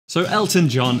So Elton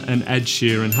John and Ed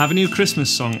Sheeran have a new Christmas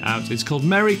song out. It's called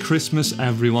Merry Christmas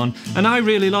Everyone, and I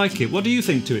really like it. What do you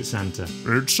think to it, Santa?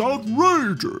 It's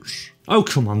outrageous. Oh,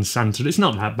 come on, Santa. It's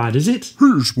not that bad, is it?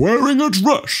 Who's wearing a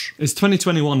dress? It's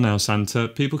 2021 now, Santa.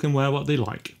 People can wear what they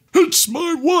like. It's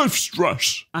my wife's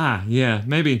dress. Ah, yeah,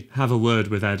 maybe have a word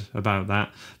with Ed about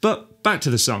that. But back to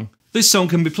the song. This song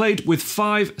can be played with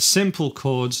 5 simple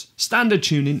chords, standard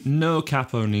tuning, no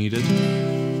capo needed.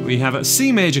 We have a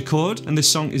C major chord, and this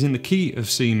song is in the key of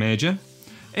C major,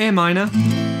 A minor,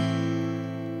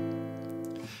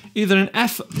 either an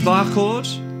F bar chord,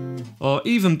 or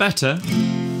even better,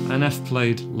 an F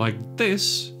played like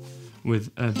this,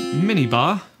 with a mini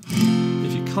bar.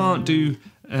 If you can't do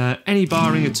any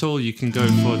barring at all, you can go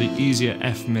for the easier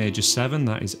F major 7,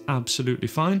 that is absolutely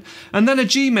fine. And then a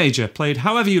G major, played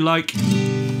however you like.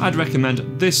 I'd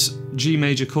recommend this G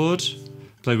major chord,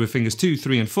 played with fingers 2,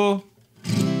 3 and 4,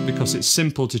 because it's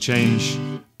simple to change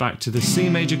back to the C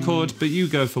major chord, but you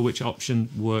go for which option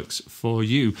works for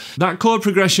you. That chord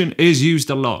progression is used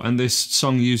a lot, and this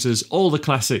song uses all the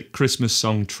classic Christmas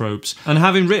song tropes. And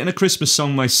having written a Christmas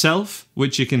song myself,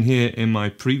 which you can hear in my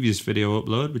previous video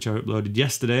upload, which I uploaded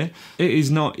yesterday, it is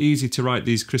not easy to write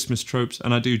these Christmas tropes,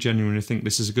 and I do genuinely think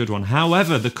this is a good one.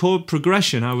 However, the chord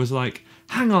progression, I was like,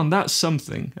 hang on, that's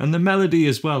something. And the melody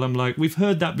as well, I'm like, we've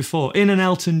heard that before in an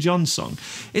Elton John song.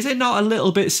 Is it not a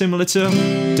little bit similar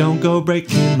to Don't Go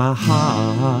Breaking My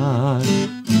Heart,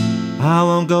 I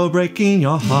won't go breaking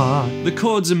your heart? The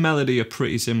chords and melody are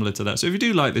pretty similar to that. So if you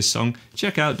do like this song,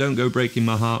 check out Don't Go Breaking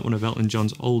My Heart, one of Elton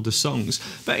John's older songs.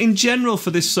 But in general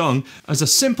for this song, as a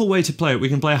simple way to play it, we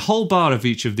can play a whole bar of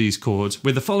each of these chords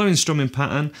with the following strumming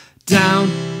pattern: down,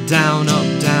 down,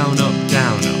 up, down, up,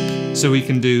 down, up. So we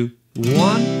can do 1, 2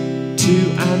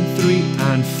 and 3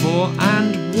 and 4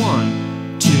 and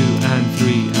 1, 2 and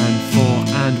 3 and 4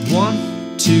 and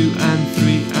 1, 2 and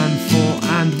 3 and 4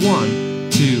 and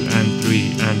 1, 2 and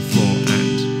 3 and 4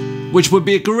 and... Which would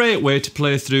be a great way to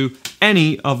play through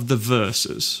any of the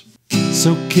verses.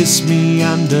 So kiss me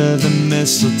under the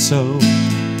mistletoe,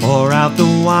 pour out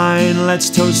the wine, let's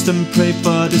toast and pray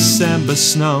for December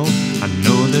snow. I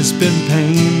know there's been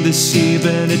pain this year,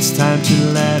 but it's time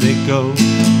to let it go.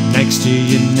 Next year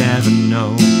you never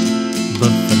know, but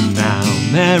for now,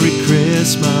 Merry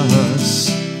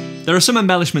Christmas. There are some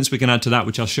embellishments we can add to that,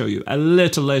 which I'll show you a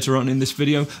little later on in this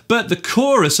video, but the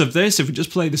chorus of this, if we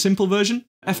just play the simple version,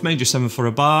 F major 7 for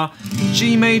a bar,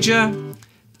 G major,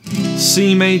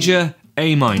 C major,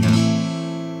 A minor.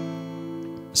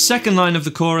 Second line of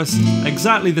the chorus,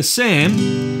 exactly the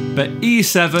same, but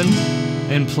E7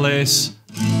 in place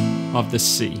of the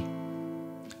C.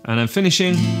 And then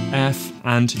finishing F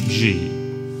and G.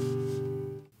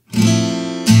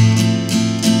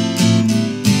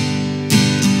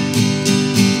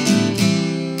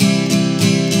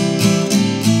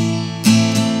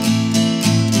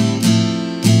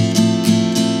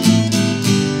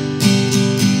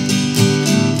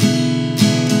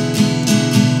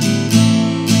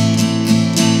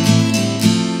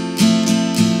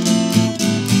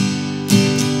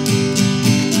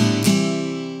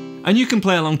 And you can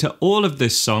play along to all of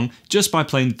this song just by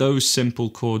playing those simple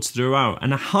chords throughout.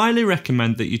 And I highly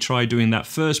recommend that you try doing that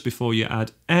first before you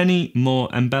add any more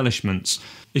embellishments.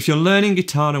 If you're learning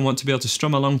guitar and want to be able to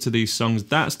strum along to these songs,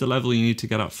 that's the level you need to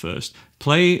get up first.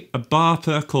 Play a bar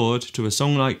per chord to a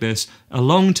song like this,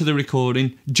 along to the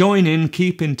recording, join in,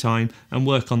 keep in time, and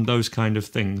work on those kind of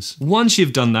things. Once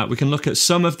you've done that, we can look at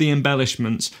some of the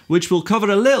embellishments, which we'll cover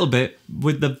a little bit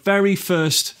with the very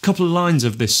first couple of lines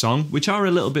of this song, which are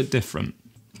a little bit different.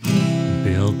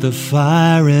 Build the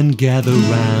fire and gather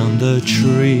round the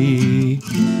tree,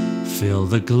 fill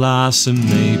the glass and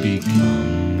maybe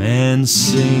come and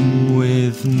sing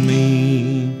with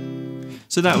me.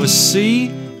 So that was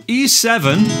C,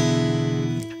 E7,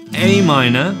 A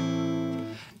minor,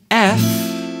 F,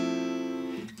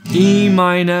 E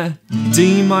minor,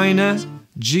 D minor,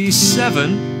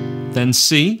 G7, then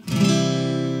C.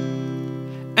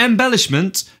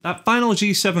 Embellishment, that final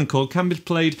G7 chord can be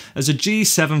played as a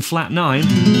G7 flat 9.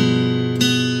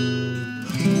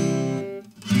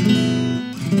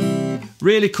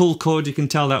 Really cool chord, you can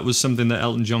tell that was something that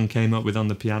Elton John came up with on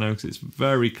the piano because it's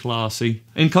very classy.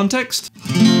 In context?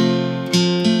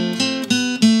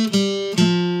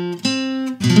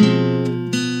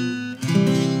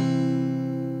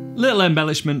 Little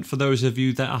embellishment for those of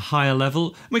you that are higher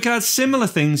level. We can add similar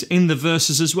things in the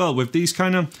verses as well with these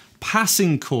kind of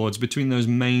passing chords between those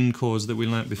main chords that we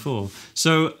learnt before.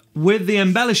 So with the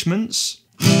embellishments,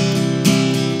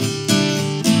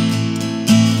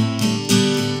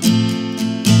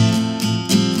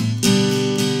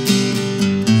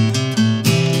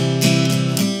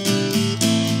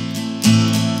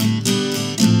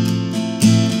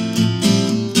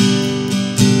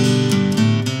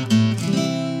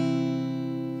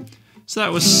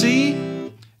 that was C,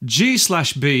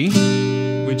 G/B,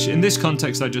 which in this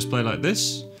context I just play like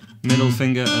this. Middle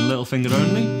finger and little finger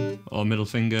only, or middle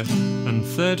finger and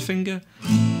third finger.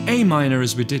 A minor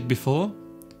as we did before.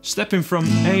 Stepping from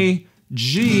A,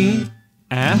 G,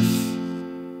 F.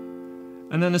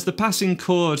 And then as the passing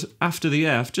chord after the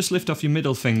F, just lift off your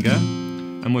middle finger.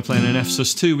 And we're playing an F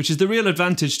sus2, which is the real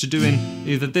advantage to doing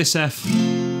either this F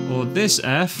or this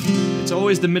F. It's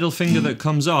always the middle finger that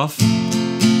comes off,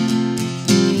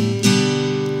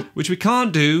 which we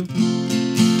can't do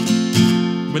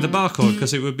with a bar chord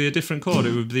because it would be a different chord,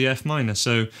 it would be the F minor.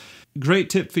 So great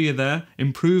tip for you there.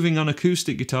 Improving on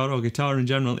acoustic guitar or guitar in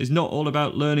general is not all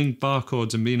about learning bar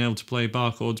chords and being able to play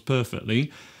bar chords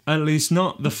perfectly. At least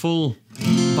not the full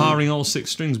barring all 6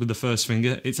 strings with the first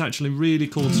finger. It's actually really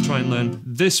cool to try and learn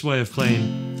this way of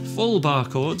playing full bar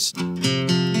chords and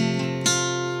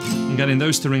getting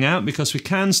those to ring out, because we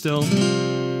can still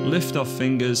lift off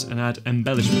fingers and add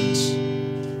embellishments.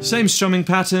 Same strumming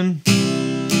pattern,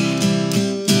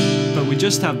 but we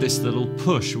just have this little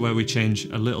push where we change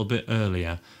a little bit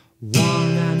earlier. 1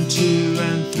 and 2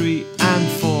 and 3 and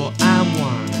 4 and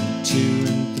 1 and 2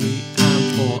 and 3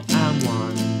 and 4 and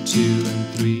 1 and 2 and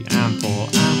 3 and 4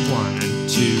 and 1 and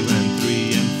 2 and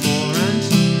 3 and 4 and...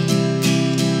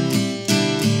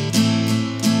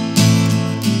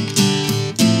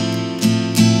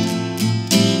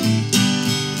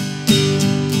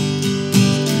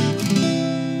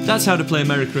 That's how to play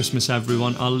Merry Christmas,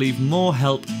 everyone. I'll leave more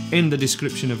help in the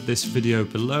description of this video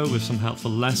below with some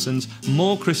helpful lessons,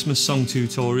 more Christmas song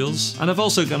tutorials, and I've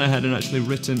also gone ahead and actually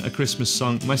written a Christmas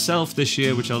song myself this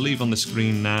year, which I'll leave on the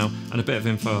screen now, and a bit of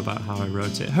info about how I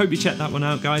wrote it. Hope you check that one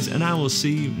out, guys, and I will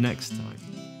see you next time.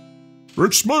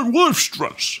 It's my wife's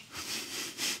dress.